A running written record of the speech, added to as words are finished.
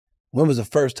When was the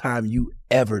first time you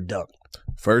ever dunked?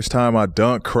 First time I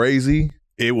dunked crazy,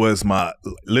 it was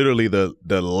literally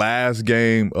the last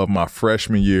game of my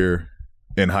freshman year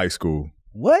in high school.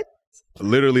 What?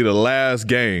 Literally the last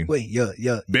game. Wait,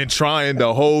 yeah. Been trying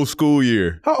the whole school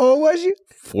year. How old was you?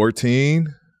 14.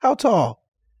 How tall?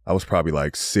 I was probably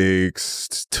like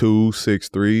 6'2",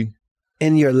 6'3".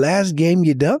 In your last game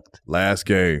you dunked? Last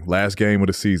game of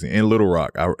the season in Little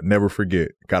Rock. I never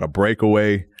forget. Got a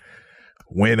breakaway,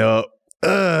 went up.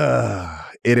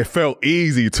 It felt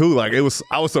easy too. Like I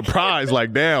was surprised.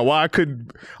 Like, damn, I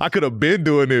could have been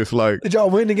doing this. Like, did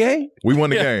y'all win the game? We won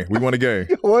the game. We won the game.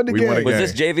 You won the game. Was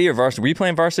this JV or varsity? Were you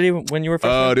playing varsity when you were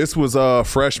freshman? This was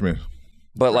freshman.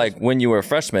 But like when you were a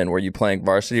freshman, were you playing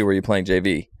varsity or were you playing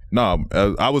JV? No,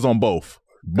 I was on both,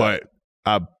 but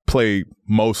I played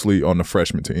mostly on the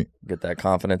freshman team. Get that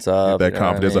confidence up. Get that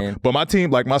confidence up. But my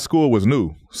team, like my school was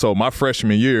new. So my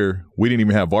freshman year, we didn't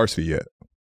even have varsity yet.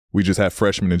 We just had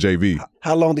freshmen and JV.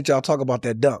 How long did y'all talk about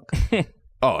that dunk?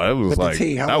 Oh, it was like,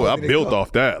 I built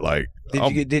off that. Like,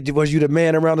 was you the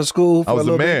man around the school? I was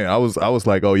the man. I was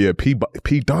like, oh yeah, P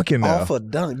dunking now. Off a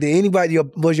dunk. Did anybody,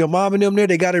 was your mom and them there?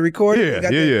 They got it recorded?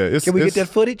 Yeah. Can we get that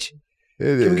footage?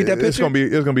 Can we get that picture?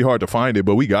 It's gonna be hard to find it,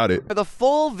 but we got it. For the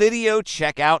full video,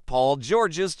 check out Paul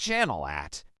George's channel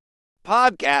at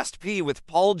Podcast P with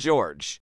Paul George.